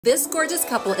This gorgeous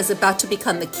couple is about to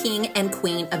become the king and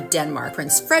queen of Denmark,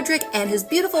 Prince Frederik and his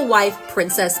beautiful wife,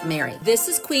 Princess Mary. This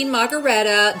is Queen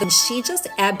Margrethe, and she just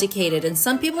abdicated. And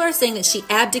some people are saying that she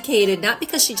abdicated not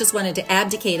because she just wanted to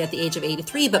abdicate at the age of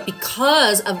 83, but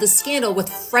because of the scandal with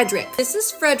Frederik. This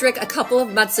is Frederik a couple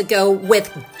of months ago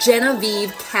with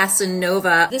Genevieve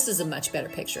Casanova. This is a much better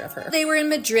picture of her. They were in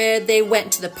Madrid. They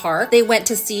went to the park. They went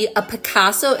to see a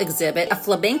Picasso exhibit, a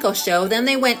flamenco show. Then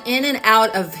they went in and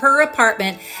out of her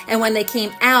apartment. And when they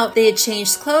came out, they had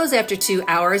changed clothes after 2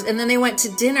 hours, and then they went to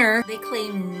dinner. They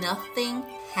claim nothing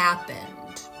happened.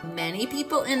 Many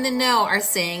people in the know are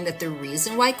saying that the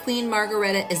reason why Queen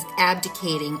Margrethe is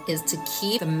abdicating is to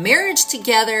keep the marriage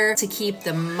together, to keep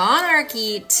the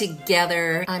monarchy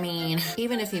together. I mean,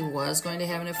 even if he was going to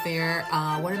have an affair,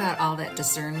 what about all that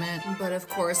discernment? But of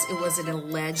course, it was an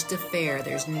alleged affair.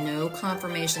 There's no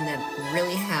confirmation that it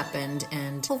really happened,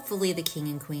 and hopefully the king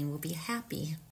and queen will be happy.